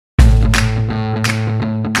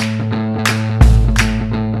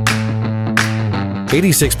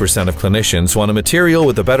86% of clinicians want a material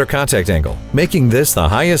with a better contact angle, making this the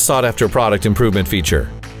highest sought-after product improvement feature.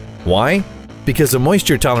 Why? Because a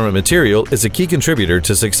moisture-tolerant material is a key contributor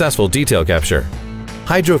to successful detail capture.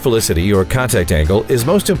 Hydrophilicity, or contact angle, is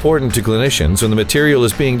most important to clinicians when the material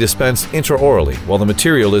is being dispensed intraorally while the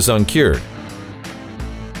material is uncured.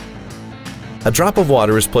 A drop of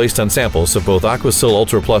water is placed on samples of both Aquasil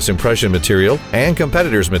Ultra Plus impression material and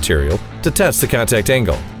competitor's material to test the contact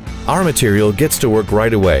angle. Our material gets to work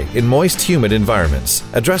right away in moist, humid environments,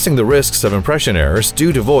 addressing the risks of impression errors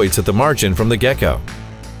due to voids at the margin from the get-go.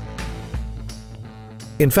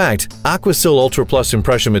 In fact, Aquasil Ultra Plus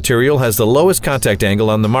impression material has the lowest contact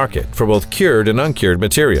angle on the market for both cured and uncured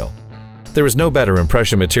material. There is no better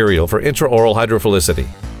impression material for intraoral hydrophilicity.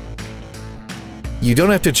 You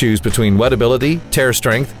don't have to choose between wettability, tear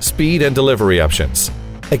strength, speed, and delivery options.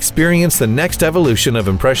 Experience the next evolution of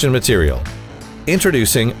impression material.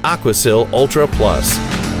 Introducing Aquasil Ultra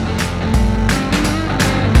Plus.